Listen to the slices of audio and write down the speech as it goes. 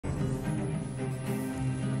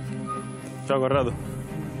Ciao Corrado.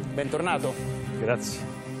 Bentornato. Grazie.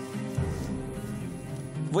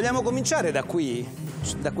 Vogliamo cominciare da qui,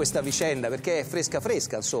 da questa vicenda, perché è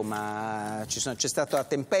fresca, insomma. C'è stata una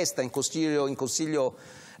tempesta in consiglio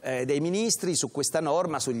dei ministri su questa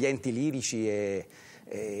norma, sugli enti lirici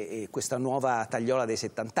e questa nuova tagliola dei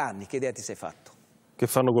 70 anni. Che idea ti sei fatto? Che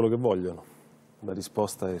fanno quello che vogliono. La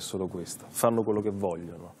risposta è solo questa. Fanno quello che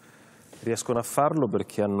vogliono. Riescono a farlo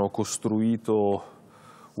perché hanno costruito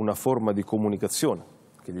una forma di comunicazione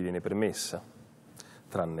che gli viene permessa,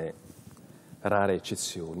 tranne rare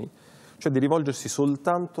eccezioni, cioè di rivolgersi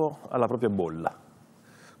soltanto alla propria bolla.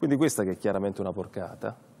 Quindi questa che è chiaramente una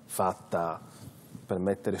porcata, fatta per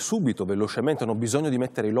mettere subito, velocemente, hanno bisogno di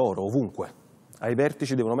mettere l'oro ovunque. Ai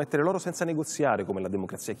vertici devono mettere l'oro senza negoziare, come la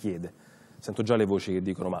democrazia chiede. Sento già le voci che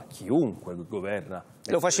dicono, ma chiunque governa...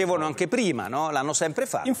 Lo facevano anche prima, no? L'hanno sempre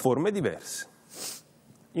fatto. In forme diverse.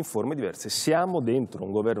 In forme diverse. Siamo dentro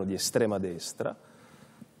un governo di estrema destra,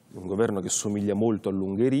 un governo che somiglia molto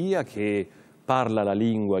all'Ungheria, che parla la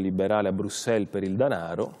lingua liberale a Bruxelles per il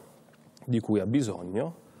denaro, di cui ha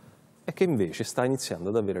bisogno, e che invece sta iniziando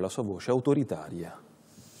ad avere la sua voce autoritaria.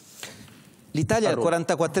 L'Italia è al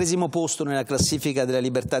 44esimo posto nella classifica della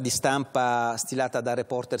libertà di stampa stilata da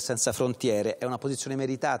Reporter Senza Frontiere. È una posizione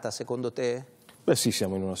meritata, secondo te? Beh sì,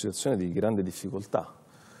 siamo in una situazione di grande difficoltà,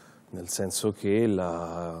 nel senso che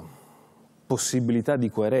la possibilità di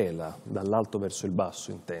querela, dall'alto verso il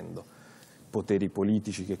basso intendo, poteri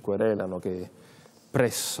politici che querelano, che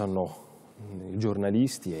pressano i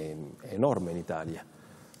giornalisti è enorme in Italia.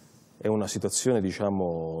 È una situazione,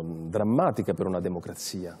 diciamo, drammatica per una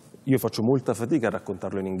democrazia. Io faccio molta fatica a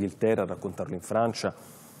raccontarlo in Inghilterra, a raccontarlo in Francia,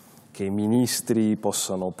 che i ministri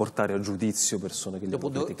possano portare a giudizio persone che li hanno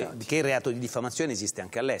criticati. Che il reato di diffamazione esiste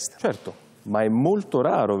anche all'estero. Certo, ma è molto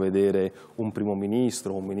raro vedere un primo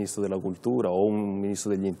ministro, un ministro della cultura, o un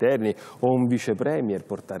ministro degli interni, o un vice premier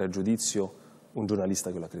portare a giudizio un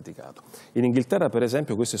giornalista che lo ha criticato. In Inghilterra, per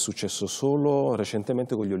esempio, questo è successo solo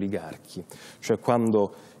recentemente con gli oligarchi, cioè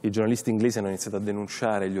quando i giornalisti inglesi hanno iniziato a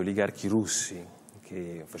denunciare gli oligarchi russi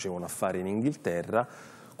che facevano affari in Inghilterra,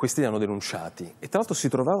 questi li hanno denunciati e tra l'altro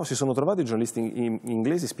si sono trovati i giornalisti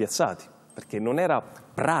inglesi spiazzati, perché non era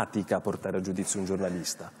pratica portare a giudizio un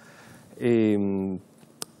giornalista. Quindi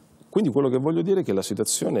quello che voglio dire è che la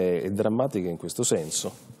situazione è drammatica in questo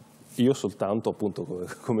senso. Io soltanto, appunto,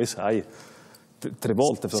 come sai, 3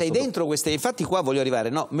 volte. Sei dentro queste, infatti qua voglio arrivare,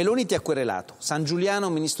 no? Meloni ti ha querelato, San Giuliano,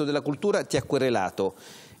 ministro della cultura, ti ha querelato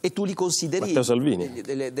e tu li consideri... Matteo Salvini.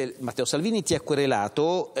 Matteo Salvini ti ha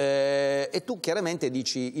querelato e tu chiaramente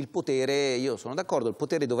dici il potere, io sono d'accordo, il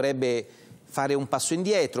potere dovrebbe fare un passo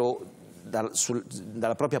indietro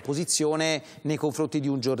dalla propria posizione nei confronti di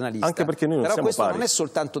un giornalista. Anche perché noi non Però siamo questo pari. non è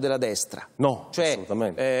soltanto della destra. No, cioè,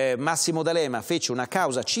 assolutamente. Massimo D'Alema fece una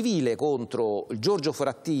causa civile contro Giorgio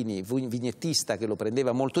Forattini, vignettista che lo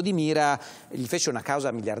prendeva molto di mira, gli fece una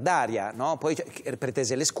causa miliardaria, no? Poi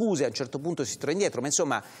pretese le scuse, a un certo punto si trova indietro, ma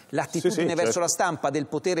insomma l'attitudine verso la stampa del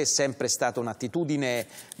potere è sempre stata un'attitudine,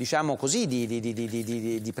 diciamo così,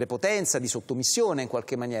 di prepotenza, di sottomissione in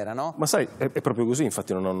qualche maniera, no? Ma sai, è proprio così,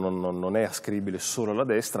 infatti non è ascrivibile solo alla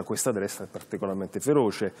destra, questa destra è particolarmente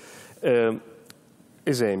feroce.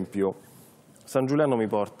 Esempio, San Giuliano mi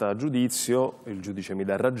porta a giudizio, il giudice mi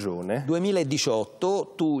dà ragione.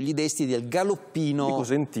 2018 tu gli desti del galoppino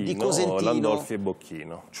di Cosentino, Landolfi e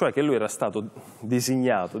Bocchino, cioè che lui era stato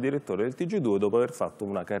designato direttore del TG2 dopo aver fatto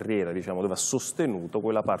una carriera, diciamo, dove ha sostenuto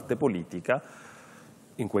quella parte politica,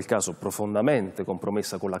 in quel caso profondamente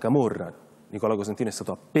compromessa con la camorra. Nicola Cosentino è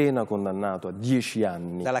stato appena condannato a 10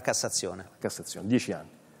 anni. Dalla Cassazione. Cassazione, 10 anni.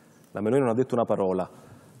 La Meloni non ha detto una parola.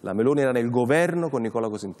 La Meloni era nel governo con Nicola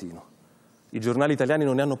Cosentino. I giornali italiani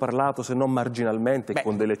non ne hanno parlato se non marginalmente,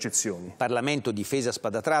 con delle eccezioni. Parlamento difese a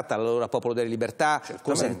spada tratta, allora Popolo della Libertà, certamente.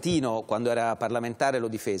 Cosentino quando era parlamentare lo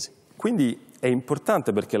difese. Quindi è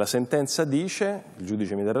importante perché la sentenza dice, il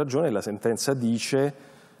giudice mi dà ragione, la sentenza dice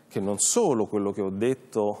che non solo quello che ho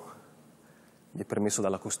detto mi è permesso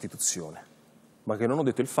dalla Costituzione, ma che non ho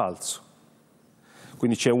detto il falso.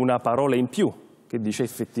 Quindi c'è una parola in più che dice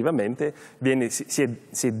effettivamente si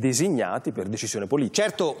è designati per decisione politica.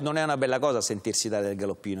 Certo non è una bella cosa sentirsi dare del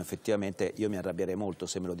galoppino, effettivamente io mi arrabbierei molto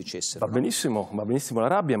se me lo dicessero. Va benissimo la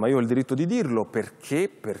rabbia, ma io ho il diritto di dirlo perché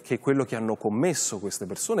quello che hanno commesso queste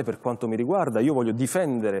persone, per quanto mi riguarda, io voglio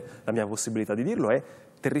difendere la mia possibilità di dirlo, è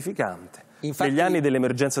terrificante. Infatti, negli anni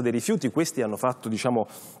dell'emergenza dei rifiuti questi hanno fatto, diciamo,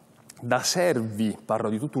 da servi, parlo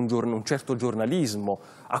di tutto un certo giornalismo,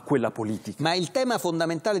 a quella politica. Ma il tema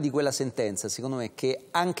fondamentale di quella sentenza, secondo me, è che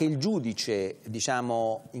anche il giudice,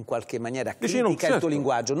 diciamo, in qualche maniera critica il tuo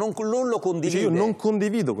linguaggio, non lo condivide. Dice, io non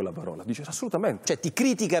condivido quella parola, dice assolutamente. Cioè ti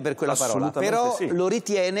critica per quella parola, però sì, lo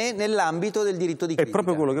ritiene nell'ambito del diritto di critica. È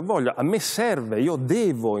proprio quello che voglio, a me serve, io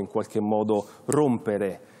devo in qualche modo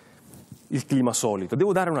rompere il clima solito,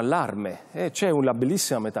 devo dare un allarme. C'è una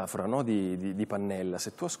bellissima metafora, no, di Pannella: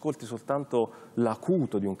 se tu ascolti soltanto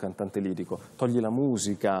l'acuto di un cantante lirico, togli la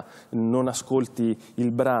musica, non ascolti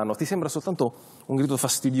il brano, ti sembra soltanto un grido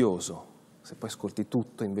fastidioso. Se poi ascolti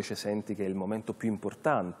tutto, invece senti che è il momento più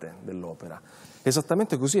importante dell'opera.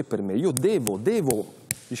 Esattamente così è per me. Io devo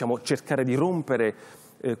diciamo, cercare di rompere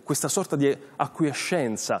questa sorta di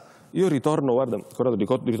acquiescenza. Io ritorno, guarda,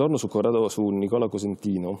 ritorno su Nicola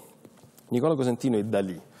Cosentino. Nicola Cosentino e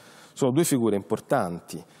Dalì sono due figure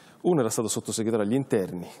importanti. Uno era stato sottosegretario agli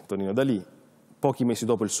interni, Tonino Dalì, pochi mesi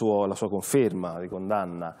dopo la sua conferma di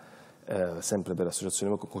condanna, sempre per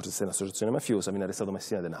associazione mafiosa, viene arrestato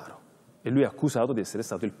Messina Denaro. E lui è accusato di essere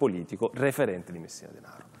stato il politico referente di Messina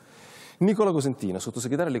Denaro. Nicola Cosentino,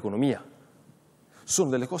 sottosegretario all'economia. Sono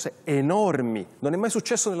delle cose enormi. Non è mai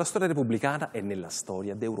successo nella storia repubblicana e nella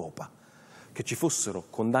storia d'Europa che ci fossero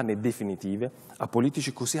condanne definitive a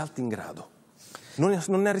politici così alti in grado. Non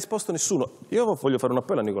ne ha risposto nessuno. Io voglio fare un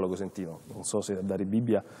appello a Nicola Cosentino. Non so se a Dare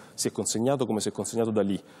Bibbia si è consegnato come si è consegnato da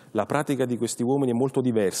lì. La pratica di questi uomini è molto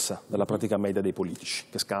diversa dalla pratica media dei politici,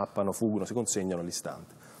 che scappano, fuggono, si consegnano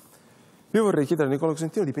all'istante. Io vorrei chiedere a Nicola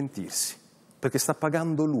Cosentino di pentirsi, perché sta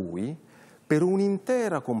pagando lui per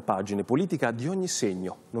un'intera compagine politica di ogni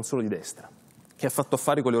segno, non solo di destra, che ha fatto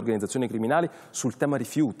affari con le organizzazioni criminali sul tema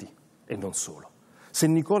rifiuti. E non solo. Se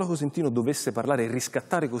Nicola Cosentino dovesse parlare e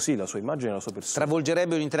riscattare così la sua immagine e la sua persona...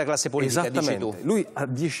 Travolgerebbe un'intera classe politica, dici tu. Lui ha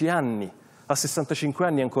 10 anni, a 65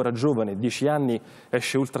 anni è ancora giovane, 10 anni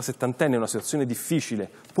esce ultra settantenne, è una situazione difficile,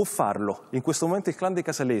 può farlo. In questo momento il clan dei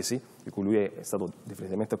Casalesi, di cui lui è stato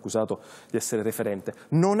definitivamente accusato di essere referente,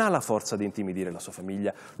 non ha la forza di intimidire la sua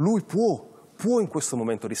famiglia. Lui può in questo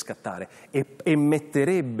momento riscattare e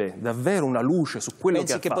metterebbe davvero una luce su quello che ha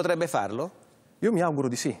fatto. Pensi che potrebbe farlo? Io mi auguro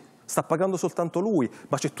di sì. Sta pagando soltanto lui,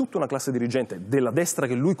 ma c'è tutta una classe dirigente della destra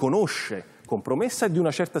che lui conosce, compromessa, e di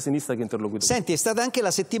una certa sinistra che interloquita. Senti, è stata anche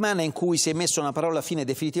la settimana in cui si è messo una parola fine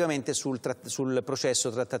definitivamente sul processo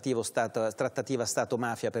trattativa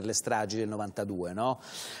Stato-mafia per le stragi del 92, no?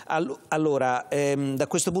 Allora, da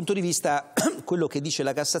questo punto di vista, quello che dice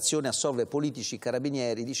la Cassazione assolve politici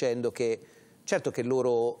carabinieri dicendo che certo che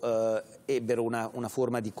loro ebbero una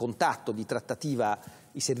forma di contatto, di trattativa,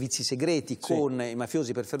 i servizi segreti con i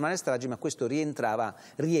mafiosi per fermare le stragi, ma questo rientra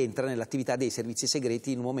nell'attività dei servizi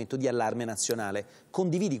segreti in un momento di allarme nazionale.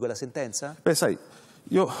 Condividi quella sentenza? Beh, sai,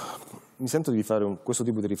 io mi sento di fare questo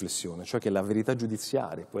tipo di riflessione, cioè che la verità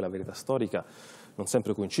giudiziaria e poi la verità storica non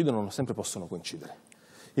sempre coincidono, non sempre possono coincidere.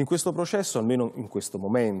 In questo processo, almeno in questo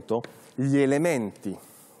momento, gli elementi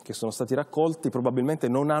che sono stati raccolti probabilmente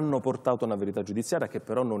non hanno portato a una verità giudiziaria, che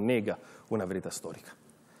però non nega una verità storica.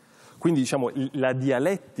 Quindi diciamo la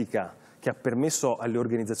dialettica che ha permesso alle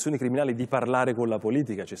organizzazioni criminali di parlare con la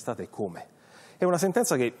politica c'è stata, e come? È una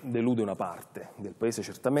sentenza che delude una parte del paese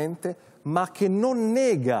certamente, ma che non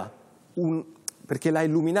nega, perché l'ha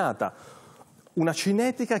illuminata, una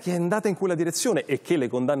cinetica che è andata in quella direzione e che le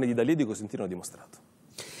condanne di Dalì e di Cosentino hanno dimostrato.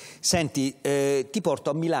 Senti, ti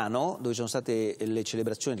porto a Milano, dove sono state le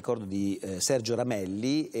celebrazioni, ricordo, di Sergio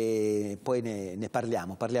Ramelli, e poi ne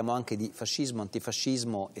parliamo. Parliamo anche di fascismo,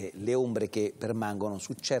 antifascismo e le ombre che permangono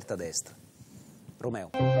su certa destra.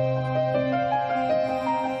 Romeo.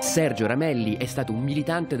 Sergio Ramelli è stato un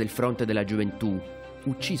militante del Fronte della Gioventù,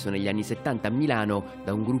 ucciso negli anni 70 a Milano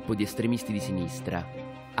da un gruppo di estremisti di sinistra.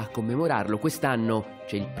 A commemorarlo quest'anno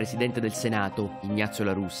c'è il presidente del Senato, Ignazio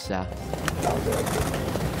La Russa.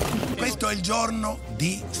 Questo è il giorno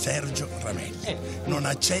di Sergio Ramelli. Non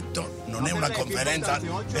accetto, non è una conferenza,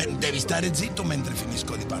 devi stare zitto mentre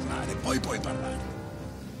finisco di parlare, poi puoi parlare.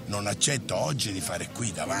 Non accetto oggi di fare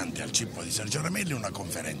qui davanti al cippo di Sergio Ramelli una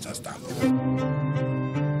conferenza stampa.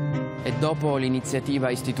 E dopo l'iniziativa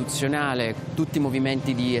istituzionale, tutti i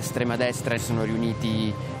movimenti di estrema destra sono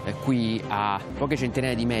riuniti qui a poche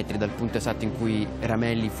centinaia di metri dal punto esatto in cui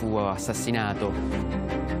Ramelli fu assassinato.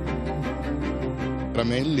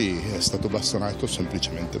 Ramelli è stato bastonato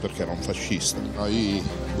semplicemente perché era un fascista. Noi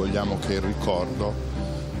vogliamo che il ricordo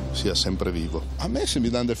sia sempre vivo. A me, se mi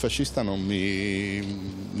danno del fascista, non mi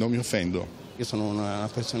offendo. Io sono una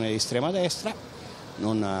persona di estrema destra,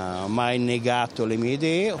 non ho mai negato le mie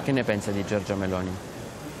idee. Che ne pensa di Giorgia Meloni?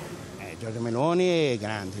 Giorgia Meloni è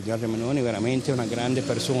grande, Giorgia Meloni è veramente una grande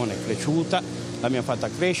persona, è cresciuta la mi ha fatta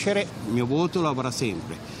crescere, il mio voto lo avrà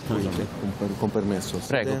sempre. Con permesso.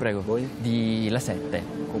 Prego, prego. Voi? Di La 7.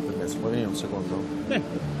 Con permesso, puoi venire un secondo?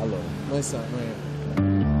 Allora, noi...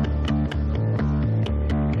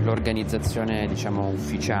 L'organizzazione, diciamo,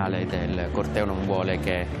 ufficiale del corteo non vuole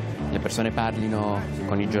che le persone parlino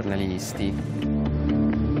con i giornalisti.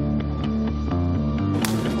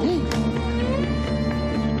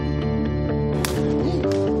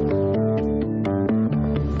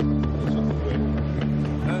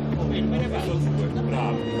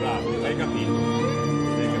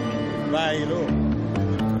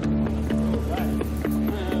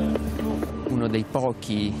 Uno dei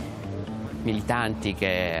pochi militanti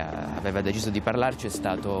che aveva deciso di parlarci è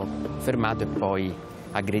stato fermato e poi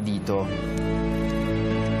aggredito.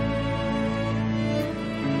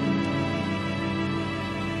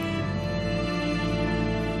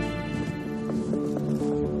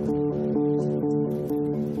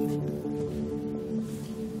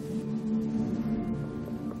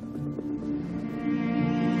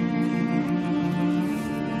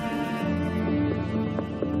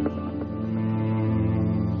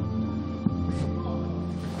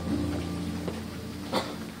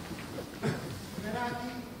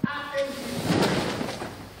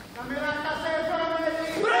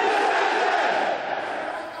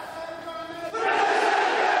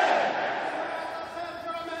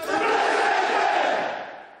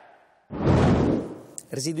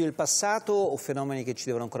 Residui del passato o fenomeni che ci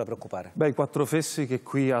devono ancora preoccupare? Beh, i quattro fessi che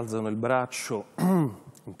qui alzano il braccio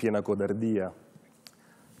in piena codardia,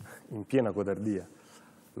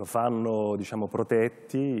 lo fanno, diciamo,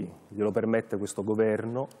 protetti, glielo permette questo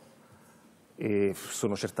governo e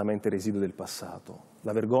sono certamente residui del passato.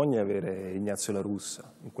 La vergogna è avere Ignazio La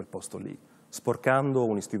Russa in quel posto lì, sporcando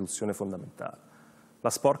un'istituzione fondamentale.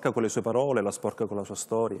 La sporca con le sue parole, la sporca con la sua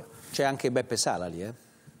storia. C'è anche Beppe Sala lì, eh?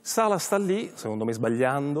 Sala sta lì, secondo me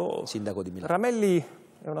sbagliando. Sindaco di Milano. Ramelli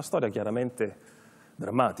è una storia chiaramente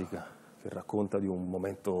drammatica, che racconta di un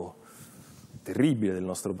momento terribile del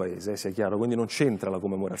nostro paese, sia chiaro, quindi non c'entra la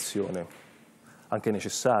commemorazione, anche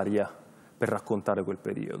necessaria, per raccontare quel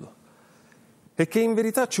periodo. E che in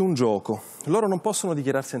verità c'è un gioco. Loro non possono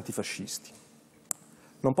dichiararsi antifascisti.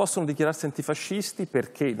 Non possono dichiararsi antifascisti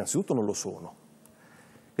perché innanzitutto non lo sono.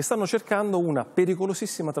 E stanno cercando una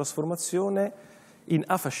pericolosissima trasformazione in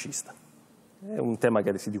afascista. È un tema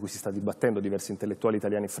di cui si sta dibattendo, diversi intellettuali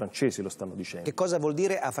italiani e francesi lo stanno dicendo. Che cosa vuol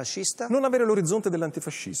dire afascista? Non avere l'orizzonte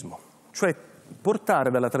dell'antifascismo, cioè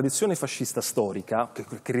portare dalla tradizione fascista storica,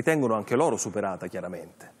 che ritengono anche loro superata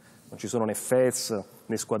chiaramente, non ci sono né Fez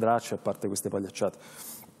né squadracce a parte queste pagliacciate,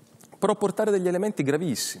 però portare degli elementi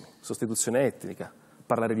gravissimi, sostituzione etnica,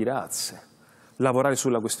 parlare di razze, lavorare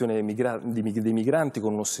sulla questione dei migranti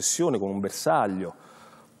con un'ossessione, con un bersaglio,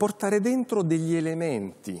 portare dentro degli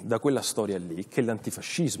elementi da quella storia lì che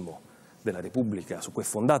l'antifascismo della Repubblica, su cui è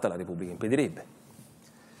fondata la Repubblica, impedirebbe.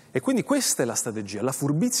 E quindi questa è la strategia. La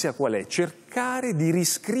furbizia qual è? Cercare di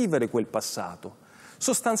riscrivere quel passato.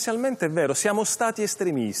 Sostanzialmente è vero, siamo stati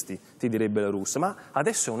estremisti, ti direbbe La Russa, ma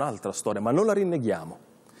adesso è un'altra storia, ma non la rinneghiamo.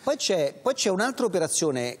 Poi c'è un'altra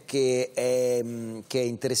operazione che è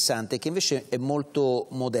interessante, che invece è molto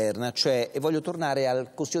moderna, cioè, e voglio tornare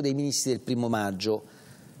al Consiglio dei Ministri del 1° maggio,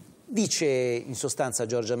 dice in sostanza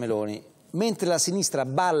Giorgia Meloni, mentre la sinistra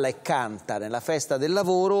balla e canta nella festa del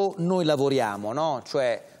lavoro, noi lavoriamo, no?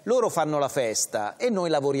 Cioè loro fanno la festa e noi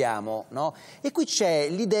lavoriamo, no? E qui c'è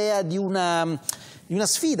l'idea di una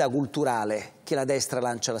sfida culturale che la destra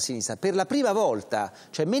lancia alla sinistra, per la prima volta,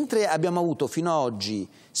 cioè mentre abbiamo avuto fino ad oggi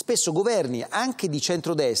spesso governi anche di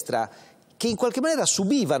centrodestra che in qualche maniera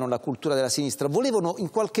subivano la cultura della sinistra, volevano in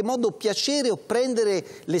qualche modo piacere o prendere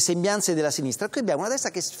le sembianze della sinistra. Qui abbiamo una destra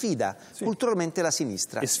che sfida culturalmente la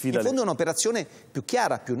sinistra. In fondo è un'operazione più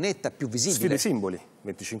chiara, più netta, più visibile. Sfida i simboli,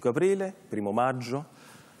 25 aprile, 1° maggio.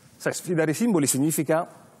 Sai, sfidare i simboli significa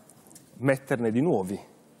metterne di nuovi.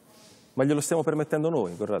 Ma glielo stiamo permettendo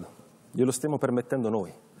noi, Corrado. Glielo stiamo permettendo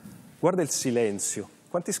noi. Guarda il silenzio.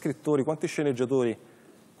 Quanti scrittori, quanti sceneggiatori,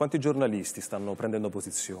 quanti giornalisti stanno prendendo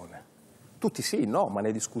posizione? Tutti sì, no, ma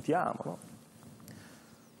ne discutiamo, no?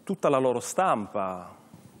 Tutta la loro stampa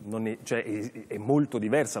è molto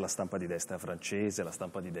diversa la stampa di destra francese, la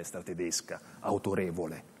stampa di destra tedesca,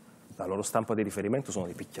 autorevole. La loro stampa di riferimento sono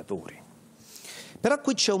dei picchiatori. Però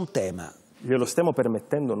qui c'è un tema. Glielo stiamo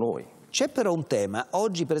permettendo noi. C'è però un tema,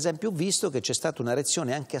 oggi per esempio ho visto che c'è stata una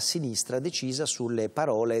reazione anche a sinistra decisa sulle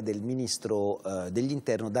parole del ministro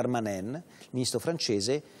dell'interno Darmanin, il ministro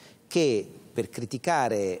francese, che per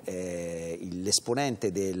criticare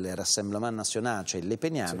l'esponente del Rassemblement National, cioè il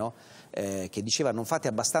lepeniano, che diceva non fate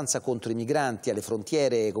abbastanza contro i migranti alle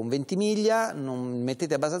frontiere con Ventimiglia, non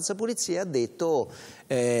mettete abbastanza pulizia, ha detto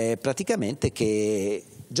praticamente che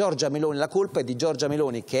Giorgia Meloni, la colpa è di Giorgia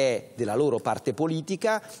Meloni, che è della loro parte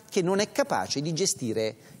politica, che non è capace di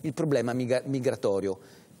gestire il problema migratorio.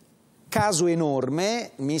 Caso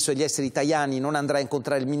enorme, il ministro degli esteri italiani non andrà a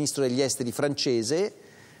incontrare il ministro degli esteri francese,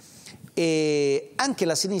 e anche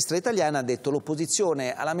la sinistra italiana ha detto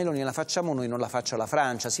l'opposizione alla Meloni la facciamo noi, non la faccia la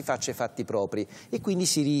Francia, si faccia i fatti propri, e quindi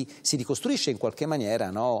si ricostruisce in qualche maniera,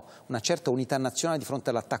 no, una certa unità nazionale di fronte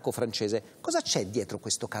all'attacco francese. Cosa c'è dietro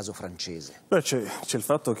questo caso francese? C'è il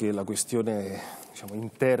fatto che la questione, diciamo,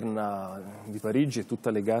 interna di Parigi è tutta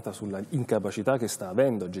legata sulla incapacità che sta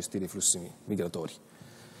avendo a gestire i flussi migratori.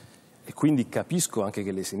 E quindi capisco anche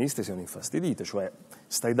che le sinistre siano infastidite, cioè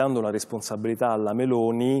stai dando la responsabilità alla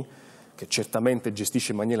Meloni, che certamente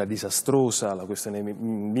gestisce in maniera disastrosa la questione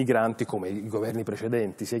migranti come i governi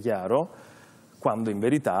precedenti, sia chiaro, quando in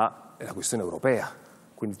verità è la questione europea.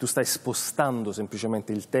 Quindi tu stai spostando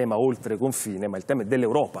semplicemente il tema oltre confine, ma il tema è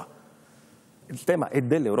dell'Europa. Il tema è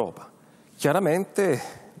dell'Europa. Chiaramente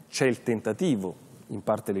c'è il tentativo, in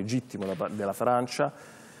parte legittimo della Francia,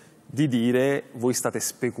 di dire voi state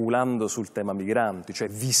speculando sul tema migranti, cioè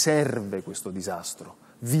vi serve questo disastro,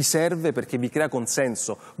 vi serve perché vi crea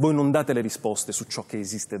consenso, voi non date le risposte su ciò che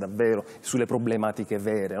esiste davvero, sulle problematiche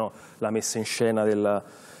vere, no? La messa in scena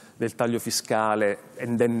del taglio fiscale è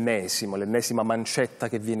l'ennesima mancetta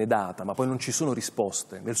che viene data, ma poi non ci sono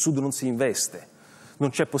risposte, nel Sud non si investe,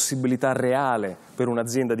 non c'è possibilità reale per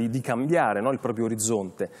un'azienda di cambiare, no, il proprio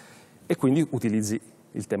orizzonte, e quindi utilizzi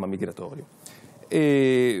il tema migratorio.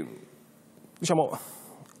 E, diciamo,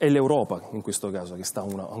 è l'Europa in questo caso che sta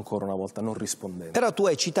ancora una volta non rispondendo. Però tu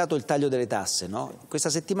hai citato il taglio delle tasse, no? Questa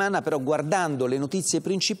settimana però, guardando le notizie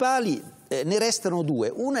principali, ne restano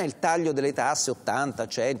due. Una è il taglio delle tasse, 80,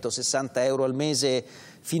 100, 60 euro al mese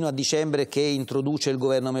fino a dicembre, che introduce il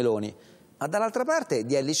governo Meloni. Ma dall'altra parte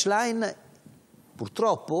di Elly Schlein,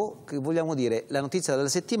 purtroppo, che vogliamo dire, la notizia della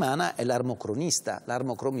settimana è l'armocromista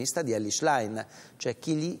di Elly Schlein, cioè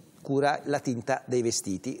chi gli cura la tinta dei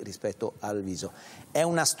vestiti rispetto al viso. È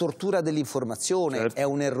una stortura dell'informazione? Certo. È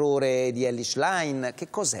un errore di Elly Schlein?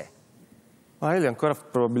 Che cos'è? Ma Elly ancora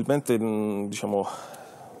probabilmente, diciamo,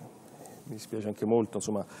 mi dispiace anche molto,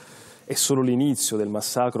 insomma, è solo l'inizio del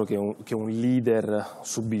massacro che un leader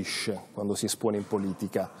subisce quando si espone in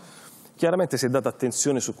politica. Chiaramente si è data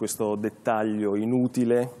attenzione su questo dettaglio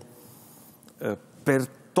inutile per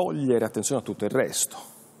togliere attenzione a tutto il resto.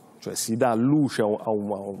 Cioè si dà luce a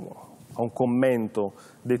un commento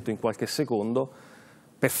detto in qualche secondo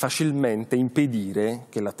per facilmente impedire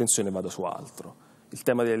che l'attenzione vada su altro. Il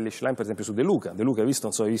tema di Elly Schlein, per esempio, su De Luca. De Luca, visto,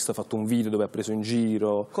 non so, hai visto, ha fatto un video dove ha preso in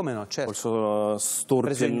giro. Come no, certo. Col suo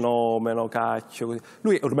storpia il nome, no, cacchio, così.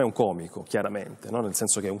 Lui ormai è un comico, chiaramente, no? Nel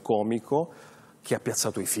senso che è un comico che ha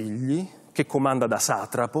piazzato i figli, che comanda da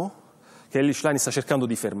satrapo, che Elly Schlein sta cercando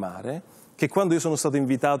di fermare, che quando io sono stato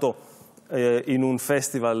invitato in un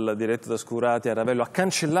festival diretto da Scurati a Ravello ha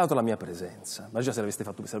cancellato la mia presenza. Ma già se l'avesse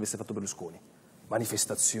fatto Berlusconi.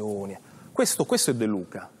 Manifestazioni. Questo è De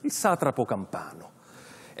Luca, il satrapo campano.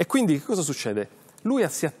 E quindi che cosa succede? Lui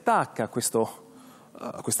si attacca a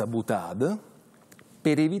questa boutade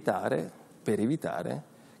per evitare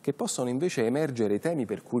che possano invece emergere i temi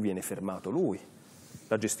per cui viene fermato lui.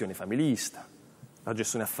 La gestione familista, la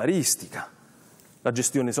gestione affaristica, la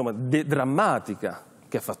gestione, insomma, drammatica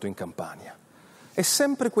che ha fatto in Campania. È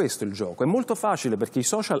sempre questo il gioco. È molto facile perché i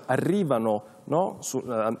social arrivano, no,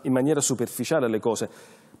 in maniera superficiale alle cose.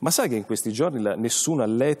 Ma sai che in questi giorni nessuno ha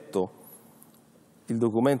letto il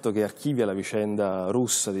documento che archivia la vicenda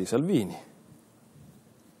russa di Salvini?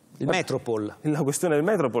 Il Metropol. La questione del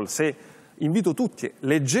Metropol. Se invito tutti,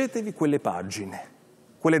 leggetevi quelle pagine.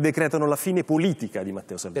 Quelle decretano la fine politica di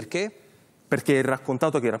Matteo Salvini. Perché? Perché è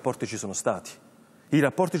raccontato che i rapporti ci sono stati. I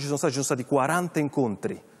rapporti ci sono stati 40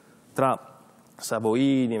 incontri tra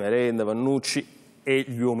Savoini, Merenda, Vannucci e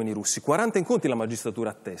gli uomini russi. 40 incontri la magistratura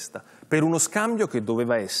attesta per uno scambio che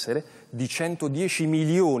doveva essere di 110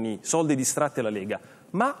 milioni, soldi distratti alla Lega,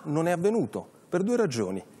 ma non è avvenuto per due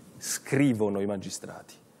ragioni, scrivono i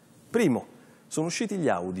magistrati. Primo, sono usciti gli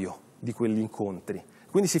audio di quegli incontri,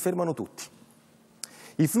 quindi si fermano tutti.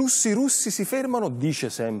 I flussi russi si fermano,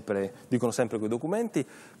 dicono sempre quei documenti,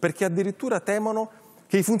 perché addirittura temono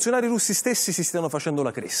che i funzionari russi stessi si stiano facendo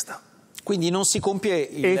la cresta. Quindi non si compie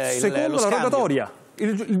lo secondo la scambio. rogatoria.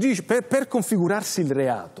 il giudice, per configurarsi il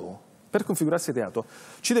reato,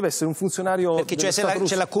 ci deve essere un funzionario... Perché cioè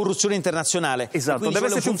c'è la corruzione internazionale. Esatto, deve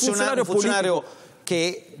esserci un funzionario politico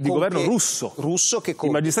che di governo russo. Che I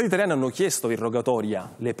magistrati italiani hanno chiesto in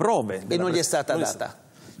rogatoria le prove. E non gli è stata data.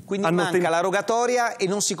 Quindi manca la rogatoria e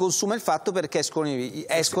non si consuma il fatto perché escono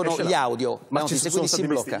gli audio. Ma quindi si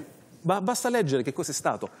blocca. Basta leggere che cos'è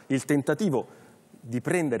stato il tentativo di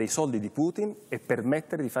prendere i soldi di Putin e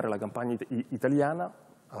permettere di fare la campagna italiana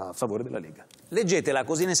a favore della Lega. Leggetela,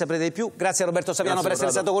 così ne saprete di più. Grazie a Roberto Saviano per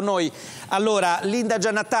essere stato con noi. Allora, Linda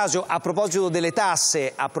Giannattasio, a proposito delle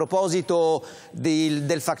tasse, a proposito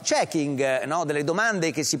del fact-checking, no? Delle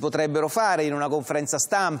domande che si potrebbero fare in una conferenza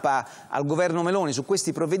stampa al governo Meloni su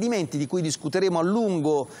questi provvedimenti di cui discuteremo a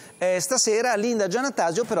lungo stasera, Linda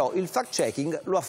Giannattasio però il fact-checking lo ha